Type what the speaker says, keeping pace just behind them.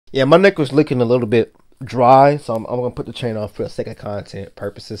Yeah, my neck was looking a little bit dry, so I'm gonna put the chain off for the sake of content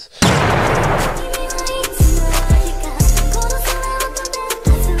purposes.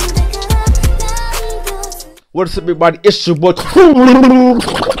 What's up, everybody? It's your boy.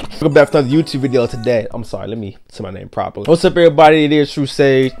 Welcome back to another YouTube video today. I'm sorry, let me say my name properly. What's up, everybody? It is True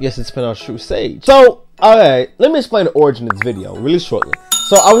Sage. Yes, it's been on True Sage. So, alright, let me explain the origin of this video really shortly.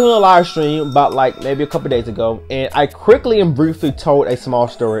 So I was on a live stream about maybe a couple days ago, and I quickly and briefly told a small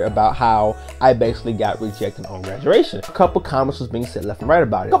story about how I basically got rejected on graduation. A couple comments was being said left and right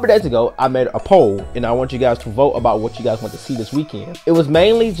about it. A couple days ago, I made a poll, and I want you guys to vote about what you guys want to see this weekend. It was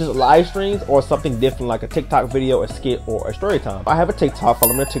mainly just live streams or something different like a TikTok video, a skit, or a story time. I have a TikTok,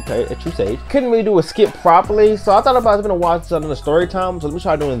 follow me on TikTok at True Sage. Couldn't really do a skit properly, so I thought about it's been a while since I've done a story time, so let me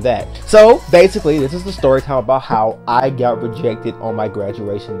try doing that. So basically, this is the story time about how I got rejected on my graduation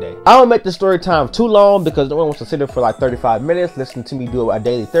day. I don't make the story time too long because no one wants to sit there for like 35 minutes listening to me do a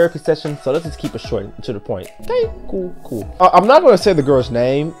daily therapy session, so let's just keep it short and to the point. Okay, cool. I'm not going to say the girl's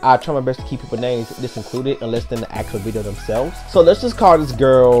name. I try my best to keep people's names disincluded unless they're in the actual video themselves. So let's just call this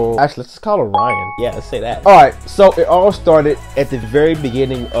girl, actually let's just call her Ryan. Yeah, let's say that. Alright, so it all started at the very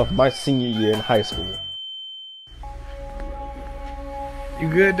beginning of my senior year in high school. You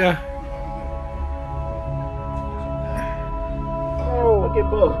good though? Look at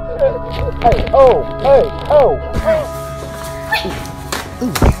both. Hey, oh.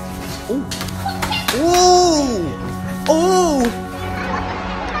 Ooh.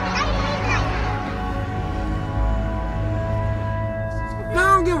 I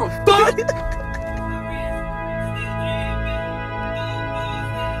don't give a fuck.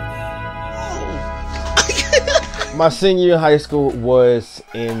 My senior year in high school was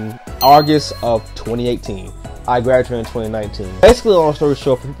in August of 2018. I graduated in 2019. Basically, long story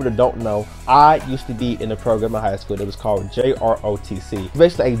short, for people that don't know, I used to be in a program in high school that was called JROTC.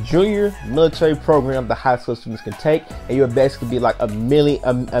 Basically, a junior military program that high school students can take, and you would basically be like a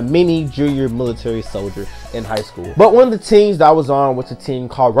mini junior military soldier in high school. But one of the teams that I was on was a team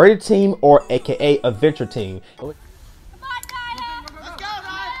called Rated Team, or AKA Adventure Team.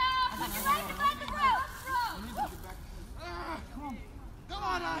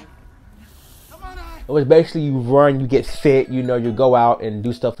 It was basically you run, you get fit, you know, you go out and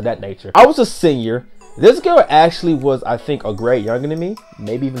do stuff of that nature. I was a senior. This girl actually was, I think, a grade younger than me,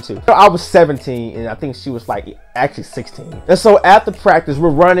 maybe even 2. I was 17, and I think she was like actually 16. And so after practice, we're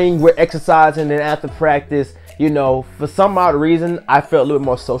running, we're exercising, and after practice, you know, for some odd reason, I felt a little bit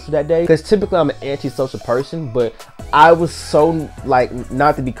more social that day. Because typically I'm an anti-social person, but I was so, like,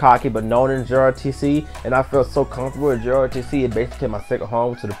 not to be cocky, but known in JROTC, and I felt so comfortable with JROTC, it basically became my second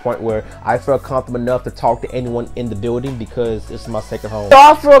home to the point where I felt comfortable enough to talk to anyone in the building because this is my second home. So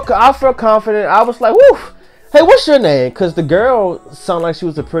I felt confident. I was like, woo! Hey, what's your name? Because the girl sounded like she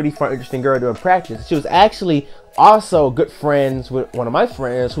was a pretty fun, interesting girl doing practice. She was actually also good friends with one of my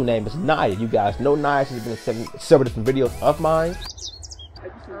friends whose name is Naya. You guys know Naya. She's been in several different videos of mine.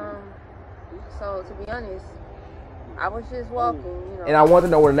 So to be honest, I was just walking, you know. And I wanted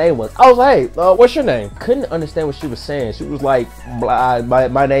to know what her name was. I was like, hey, what's your name? Couldn't understand what she was saying. She was like,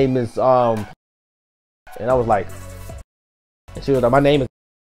 my name is, and I was like, and she was like, my name is,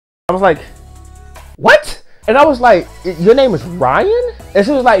 I was like, what? And I was like, your name is Ryan? And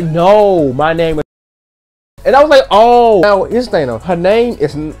she was like, no, my name is. And I was like, oh, now here's the thing though, her name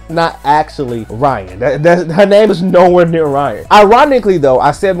is not actually Ryan. Her name is nowhere near Ryan. Ironically though,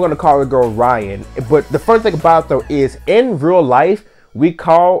 I said I'm going to call the girl Ryan, but the funny thing about it though is in real life, we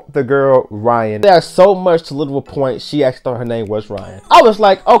call the girl Ryan. There's so much to little point, she actually thought her name was Ryan. I was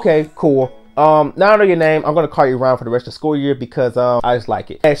like, okay, cool. Now I know your name, I'm going to call you Ryan for the rest of the school year because I just like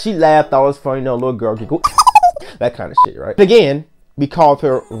it. And she laughed, thought it was funny, you know, little girl giggle. That kind of shit, right? Again, we called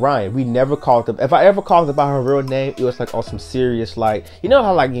her Ryan. We never called her. If I ever called her by her real name, it was like on some serious, like, you know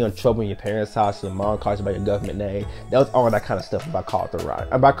how like you're in trouble in your parents' house and your mom calls you by your government name. That was all that kind of stuff if I called her Ryan.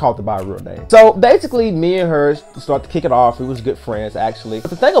 If I called her by her real name. So basically, me and her started to kick it off. We was good friends actually. But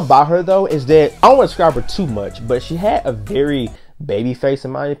the thing about her though is that I don't want to describe her too much, but she had a very baby face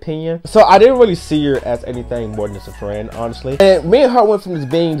in my opinion. So I didn't really see her as anything more than just a friend, honestly. And me and her went from just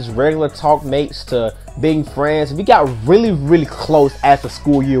being just regular talk mates to being friends. We got really close as the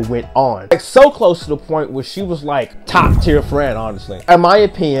school year went on. Like so close to the point where she was like top tier friend, honestly. In my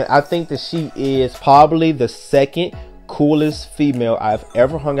opinion, I think that she is probably the second coolest female I've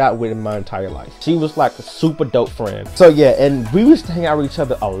ever hung out with in my entire life. She was like a super dope friend. So yeah, and we used to hang out with each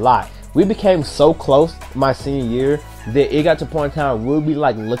other a lot. We became so close my senior year that it got to a point in time we'll be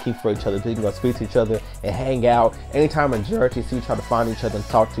like looking for each other, so we can go speak to each other and hang out. Anytime in JROTC, we try to find each other and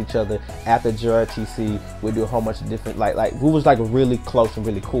talk to each other. After JROTC, we do a whole bunch of different, like we was like really close and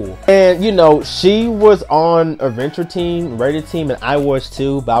really cool. And you know, she was on adventure team, rated team, and I was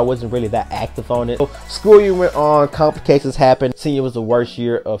too, but I wasn't really that active on it. So school year went on, complications happened. Senior was the worst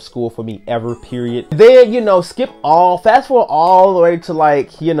year of school for me ever, period. Then, you know, fast forward all the way to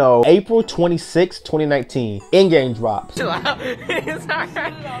like, you know, April 26, 2019. Endgame drops. Chill out. It's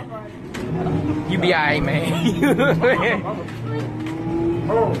alright. You be alright, man.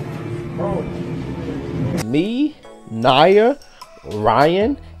 Me, Naya,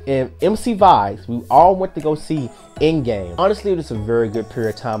 Ryan, and MC Vibes, we all went to go see Endgame. Honestly, it was a very good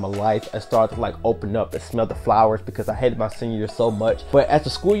period of time of life. I started to like open up and smell the flowers because I hated my senior year so much. But as the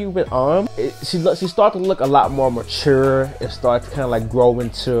school year went on, she started to look a lot more mature. It started to kind of like grow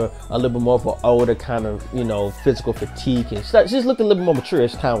into a little bit more of an older kind of, you know, physical fatigue. And she just looked a little bit more mature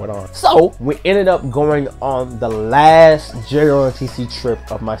as time went on. So we ended up going on the last JROTC trip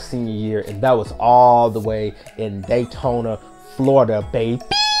of my senior year, and that was all the way in Daytona, Florida, baby.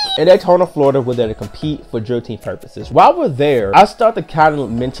 In Daytona, Florida, we're there to compete for drill team purposes. While we're there, I start to kind of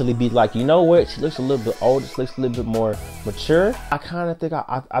mentally be like, you know what? She looks a little bit older. She looks a little bit more mature. I kind of think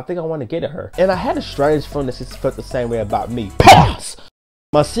I think I want to get at her. And I had a strange feeling that she felt the same way about me. Pass!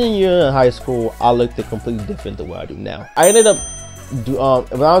 My senior year in high school, I looked completely different than what I do now. I ended up when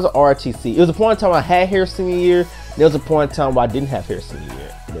I was at ROTC, it was a point in time I had hair senior year. There was a point in time where I didn't have hair senior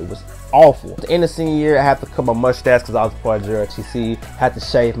year, and it was awful. At the end of senior year, I had to cut my mustache because I was part of JROTC. Had to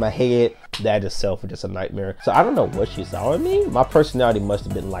shave my head. That itself was just a nightmare. So I don't know what she saw in me. My personality must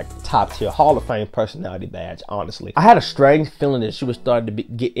have been like top tier Hall of Fame personality badge, honestly. I had a strange feeling that she was starting to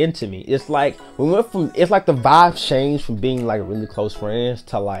get into me. It's like we went from, it's like the vibe changed from being like really close friends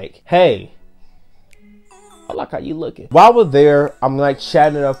to like, hey, I like how you looking. While we're there, I'm like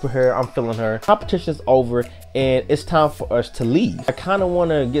chatting it up with her. I'm feeling her. Competition's over and it's time for us to leave. I kind of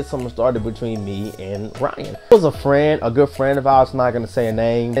want to get something started between me and Ryan. It was a good friend of ours, not gonna say a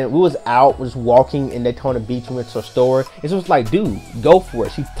name, and we was out, was walking in Daytona Beach. We went to a store, and she was like, dude, go for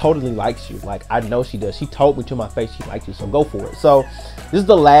it. She totally likes you. Like, I know she does. She told me to my face she likes you, so go for it. So this is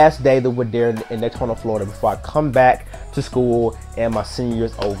the last day that we're there in Daytona, Florida before I come back to school and my senior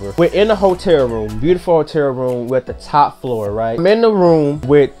year's over. We're in a hotel room, beautiful hotel room. We're at the top floor, right? I'm in the room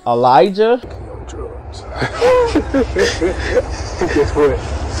with Elijah. Guess what?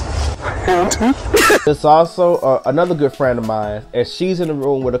 There's also another good friend of mine, and she's in the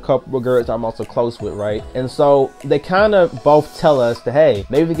room with a couple of girls I'm also close with, right? And so they kind of both tell us that, hey,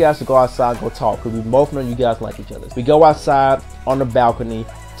 maybe we guys should go outside and go talk, because we both know you guys like each other. We go outside on the balcony,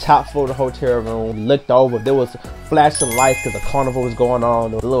 top floor of the hotel room, looked over. There was flashing lights because the carnival was going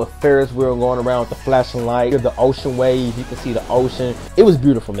on. There was a little Ferris wheel going around with the flashing light. The ocean waves, you can see the ocean. It was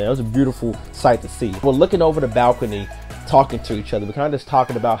beautiful, man. It was a beautiful sight to see. We're looking over the balcony, talking to each other. We're kind of just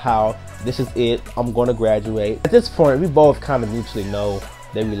talking about how this is it. I'm going to graduate. At this point, we both kind of mutually know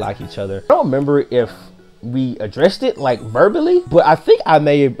that we like each other. I don't remember if we addressed it like verbally, but I think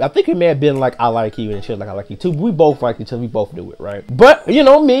it may have been like, I like you, and she was like, I like you too. We both like each other. We both knew it, right? But you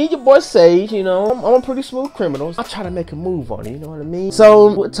know me, your boy Sage, you know, I'm a pretty smooth criminal. I try to make a move on it, you know what I mean?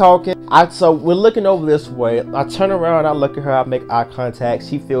 So we're talking. So we're looking over this way. I turn around, I look at her, I make eye contact.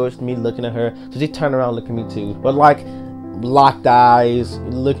 She feels me looking at her, so she turn around, look at me too. But like locked eyes,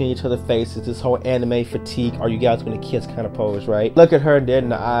 looking at each other's faces, this whole anime fatigue, are you guys gonna kiss kind of pose, right? Look at her dead in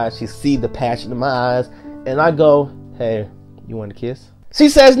the eyes. She see the passion in my eyes. And I go, hey, you want to kiss? She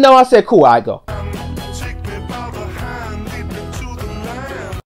says no. I said, cool, I go.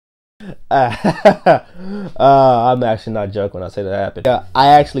 I'm actually not joking when I say that happened. I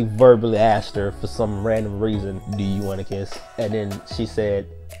actually verbally asked her for some random reason, do you want to kiss? And then she said,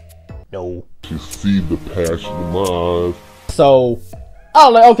 no. You see the passion in my eyes. So I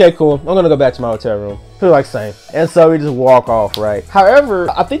was like, okay, cool. I'm gonna go back to my hotel room. Feel like same. And so we just walk off, right? However,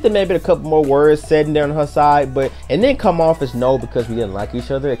 I think there may have been a couple more words said in there on her side, but it didn't come off as no because we didn't like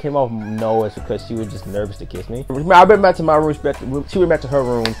each other. It came off no as because she was just nervous to kiss me. I went back to my room. She went back to her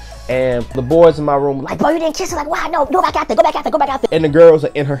room, and the boys in my room were like, bro, you didn't kiss her. Like, why? No, go back out there, go back out there, go back out there. And the girls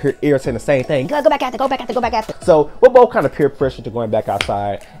are in her ear saying the same thing. Go back out there, go back out there, go back out there. So we're both kind of peer pressure to going back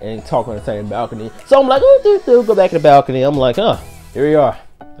outside and talking on the same balcony. So I'm like, oh, go back to the balcony. I'm like, here we are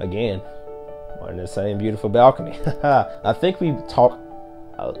again on the same beautiful balcony. I think we talked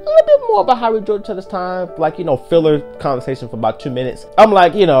a little bit more about how we enjoyed each other's time, like, you know, filler conversation for about 2 minutes. I'm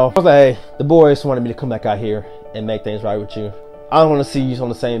like, you know, I was like, hey, the boys wanted me to come back out here and make things right with you. I don't want to see you on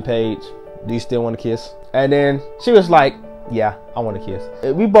the same page. Do you still want to kiss? And then she was like, yeah, I want to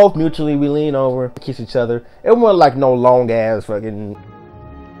kiss. We both mutually, we lean over, kiss each other. It wasn't like no long ass fucking,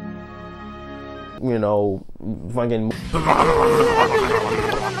 you know, fucking.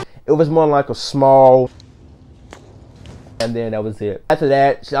 It was more like a small, and then that was it. After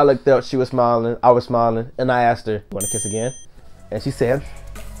that, I looked up, she was smiling, I was smiling, and I asked her, you want to kiss again? And she said,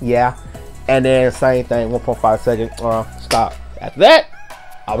 yeah. And then same thing, 1.5 seconds, stop. After that,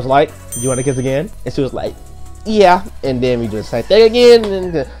 I was like, do you want to kiss again? And she was like, yeah. And then we do the same thing again.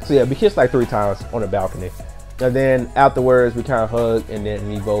 And so yeah, we kissed like 3 times on the balcony. And then afterwards, we kind of hugged, and then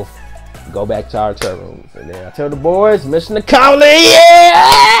we both go back to our hotel rooms. And then I tell the boys, mission accomplished,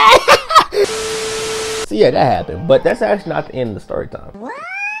 yeah! So yeah, that happened. But that's actually not the end of the story time. What?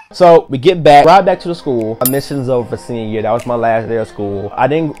 So we get back, ride back to the school. My mission's over for senior year. That was my last day of school. I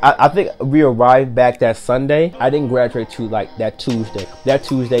think we arrived back that Sunday. I didn't graduate to like that Tuesday. That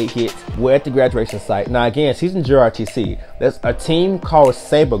Tuesday hit. We're at the graduation site. Now again, she's in JROTC. There's a team called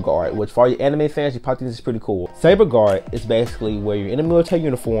Saber Guard, which for all your anime fans, you probably think this is pretty cool. Saber Guard is basically where you're in a military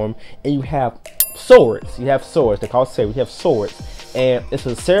uniform and you have swords. You have swords. They're called sabers. You have swords. And it's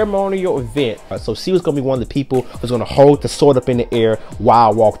a ceremonial event. So she was gonna be one of the people who's gonna hold the sword up in the air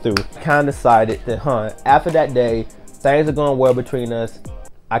while I walk through. Kind of decided that, after that day, things are going well between us.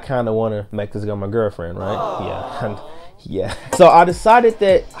 I kind of want to make this girl my girlfriend, right? Oh. Yeah. So I decided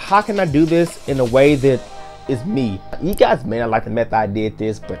that how can I do this in a way that is me? You guys may not like the method I did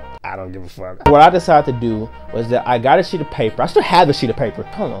this, but I don't give a fuck. What I decided to do was that I got a sheet of paper. I still have the sheet of paper.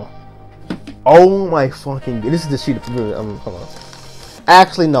 Hold on. Oh my fucking, this is the sheet of paper. Hold on.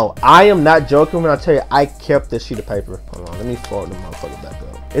 Actually, no, I am not joking when I tell you I kept this sheet of paper. Hold on, let me fold the motherfucker back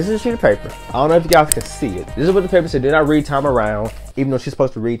up. This is a sheet of paper. I don't know if you guys can see it. This is what the paper said. Did I read time around? Even though she's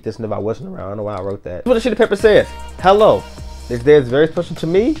supposed to read this and if I wasn't around, I don't know why I wrote that. This is what the sheet of paper says. Hello, this day is very special to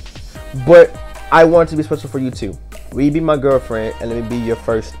me, but I want it to be special for you too. Will you be my girlfriend and let me be your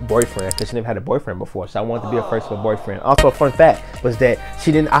first boyfriend? Because she never had a boyfriend before, so I wanted to be her first boyfriend. Also, a fun fact was that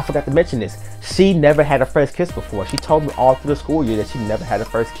I forgot to mention this. She never had a first kiss before. She told me all through the school year that she never had a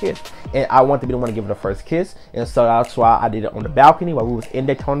first kiss. And I wanted to be the one to give her the first kiss. And so that's why I did it on the balcony while we was in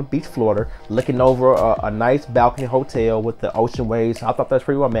Daytona Beach, Florida, looking over a nice balcony hotel with the ocean waves. I thought that was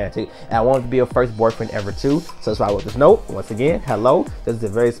pretty romantic. And I wanted to be her first boyfriend ever too. So that's why I wrote this note. Once again, hello. This is a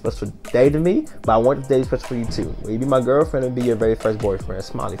very special day to me, but I want this day to be special for you too. Will you be my girlfriend and be your very first boyfriend?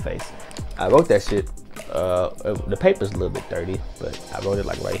 Smiley face. I wrote that shit. The paper's a little bit dirty, but I wrote it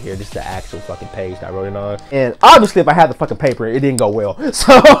like right here. This is the actual fucking page that I wrote it on. And obviously if I had the fucking paper, it didn't go well.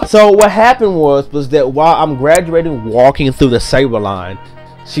 So what happened was that while I'm graduating, walking through the saber line,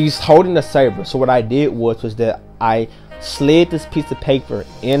 she's holding the saber. So what I did was that I slid this piece of paper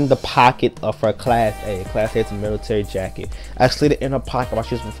in the pocket of her Class A. Class A is a military jacket. I slid it in her pocket while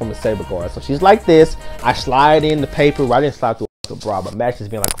she was performing Saber Guard. So she's like this. I slide in the paper. I didn't slide through a bra, but matches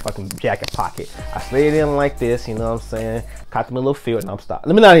being like a fucking jacket pocket. I slid it in like this, you know what I'm saying? Caught me a little feel and I'm stopped.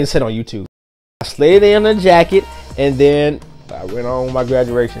 Let me not even sit on YouTube. I slid it in the jacket and then I went on with my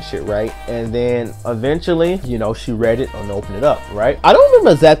graduation shit, right? And then eventually, you know, she read it and opened it up, right? I don't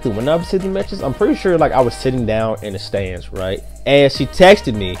remember exactly when I was sitting in matches. I'm pretty sure like I was sitting down in the stands, right? And she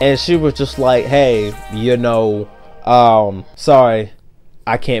texted me and she was just like, hey, you know, sorry,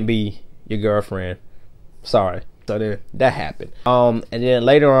 I can't be your girlfriend. Sorry. So then that happened. And then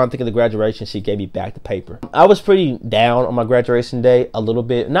later on, I think of the graduation, she gave me back the paper. I was pretty down on my graduation day a little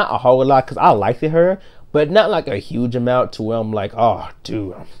bit, not a whole lot, because I liked her, but not like a huge amount to where I'm like, oh,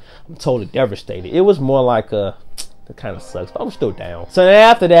 dude, I'm totally devastated. It was more like that kind of sucks, but I'm still down. So then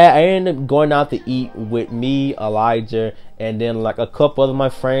after that, I ended up going out to eat with me, Elijah, and then like a couple of my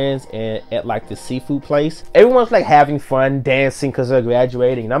friends and at like the seafood place. Everyone's like having fun, dancing because they're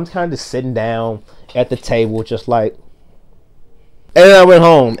graduating, and I'm kind of just sitting down at the table just like, and then I went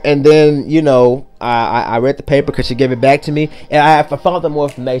home, and then, you know, I read the paper because she gave it back to me, and I found out more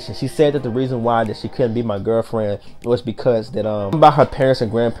information. She said that the reason why that she couldn't be my girlfriend was because that about her parents and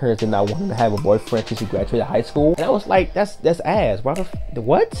grandparents did not want her to have a boyfriend until she graduated high school. And I was like, that's ass. Why the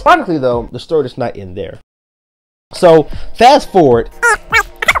what? Ironically though, the story is not in there. So fast forward.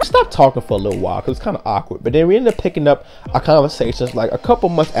 Stopped talking for a little while because it's kind of awkward, but then we ended up picking up our conversations like a couple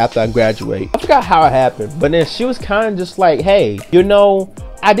months after I graduate. I forgot how it happened, but then she was kind of just like, hey, you know,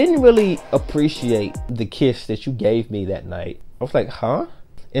 I didn't really appreciate the kiss that you gave me that night. I was like, huh?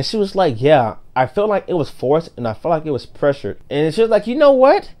 And she was like, yeah, I felt like it was forced and I felt like it was pressured. And she was like, you know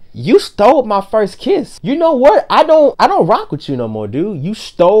what? You stole my first kiss. You know what? I don't rock with you no more, dude. You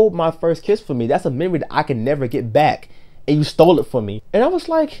stole my first kiss from me. That's a memory that I can never get back. And you stole it from me. And I was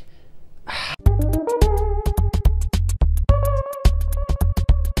like,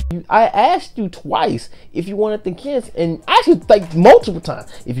 I asked you twice if you wanted the kiss, and actually like multiple times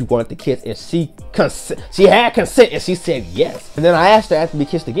if you wanted the kiss, and she had consent, and she said yes. And then I asked her after we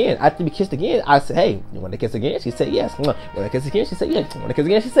kissed again. After we kissed again, I said, "Hey, you want to kiss again?" She said yes. You want to kiss again? She said yes. You want to kiss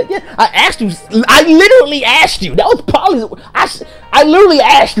again? She said yes. I asked you. I literally asked you. That was probably I literally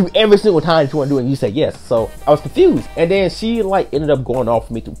asked you every single time if you want to do it, and you said yes. So I was confused. And then she like ended up going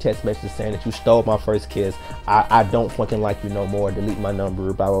off me through text messages saying that you stole my first kiss. I don't fucking like you no more. Delete my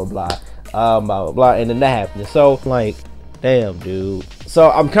number. Blah blah blah. Blah blah blah. And then that happened. So like, damn, dude. So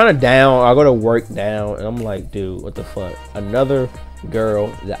I'm kind of down. I go to work down, and I'm like, dude, what the fuck? Another girl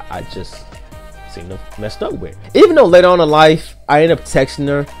that I just seem to messed up with. Even though later on in life, I ended up texting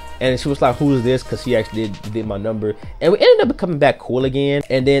her, and she was like, who is this? Because she actually did my number. And we ended up coming back cool again.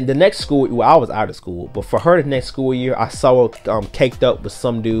 And then the next school, well, I was out of school. But for her, the next school year, I saw her caked up with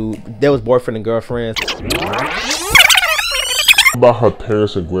some dude. They was boyfriend and girlfriend. About her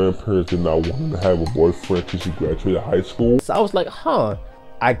parents and grandparents did not want her to have a boyfriend till she graduated high school. So I was like, huh.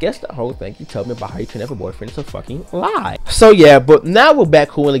 I guess the whole thing you told me about how you can have a boyfriend is a fucking lie. So yeah, but now we're back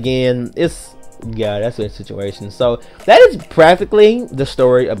cool again. Yeah, that's a situation. So that is practically the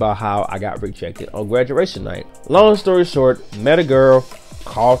story about how I got rejected on graduation night. Long story short, met a girl,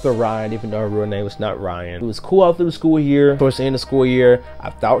 called her Ryan, even though her real name was not Ryan. It was cool all through the school year. Towards the end of the school year,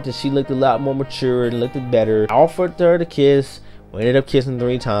 I thought that she looked a lot more mature and looked better. I offered her to kiss. We ended up kissing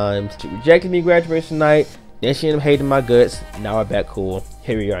 3 times. She rejected me graduation night. Then she ended up hating my guts. Now we're back cool.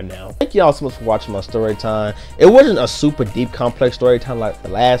 Here we are now. Thank y'all so much for watching my story time. It wasn't a super deep, complex story time like the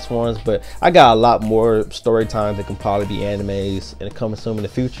last ones, but I got a lot more story times that can probably be animes and coming soon in the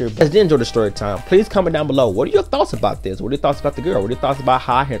future. But if you did enjoy the story time, please comment down below. What are your thoughts about this? What are your thoughts about the girl? What are your thoughts about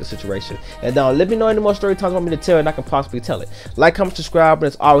how I handled the situation? And let me know any more story times you want me to tell, and I can possibly tell it. Like, comment, subscribe, and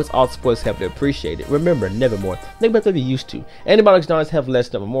as always, all support is heavily appreciated. Remember, never more. Think about what you used to. Anybody who's have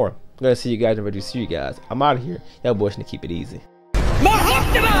less, never more. I'm gonna see you guys and ready to see you guys. I'm out of here. Y'all boys need to keep it easy.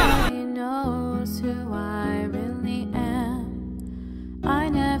 He knows who I really am. I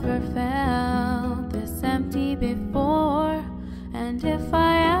never felt this empty before. And if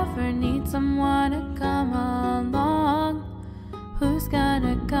I ever need someone to come along, who's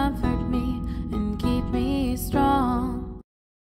gonna come?